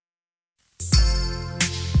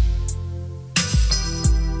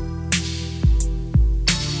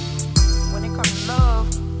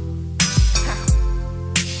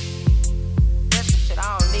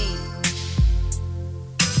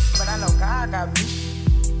grab you.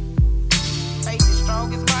 Faith is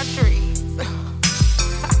strong as my trees.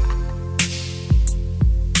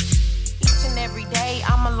 Each and every day,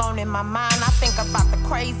 I'm alone in my mind. I think about the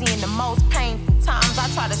crazy and the most painful times. I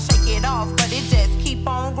try to shake it off, but it just keep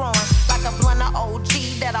on growing. Like a blunt of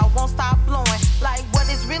OG that I won't stop blowing. Like, what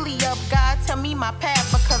is really up, God? Tell me my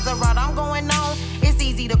path, because the route I'm going on, it's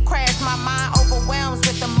easy to crash. My mind overwhelms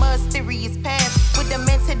with the mysterious past, with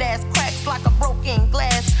demented ass cracks like a broken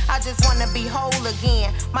glass. I just wanna be whole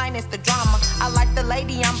again, minus the drama. I like the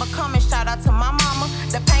lady I'm becoming, shout out to my mama.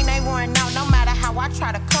 The pain ain't worn out, no matter how I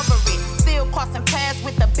try to cover it. Still crossing paths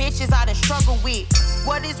with the bitches I done struggle with.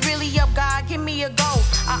 What is really up, God? Give me a go.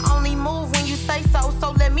 I only move when you say so,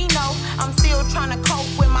 so let me know. I'm still trying to cope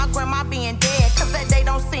with my grandma being dead, cause that day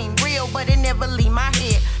don't seem real, but it never leave my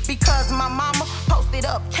head. Because my mama posted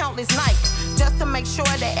up countless nights just to make sure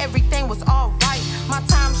that everything was alright. My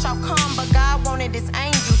time shall come, but God wanted his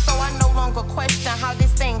angel, so I no longer question how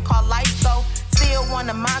this thing called life go. Still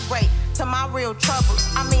wanna migrate to my real troubles.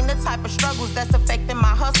 I mean the type of struggles that's affecting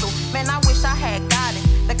my hustle. Man, I wish I had guidance,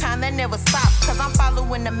 the kind that never stops, cause I'm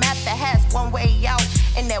following the map that has one way out,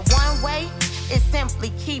 and that one way is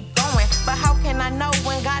simply keep going. But how can I know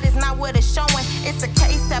when God is not what it's showing? It's a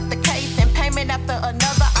case after case and payment after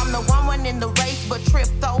another. I'm the one in the race, but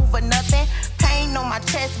tripped over nothing. Pain on my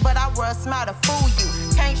chest, but I wear a smile to fool you.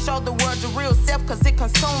 Can't show the world your real self, cause it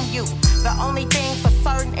consume you. The only thing for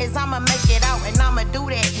certain is I'ma make it out, and I'ma do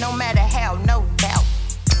that no matter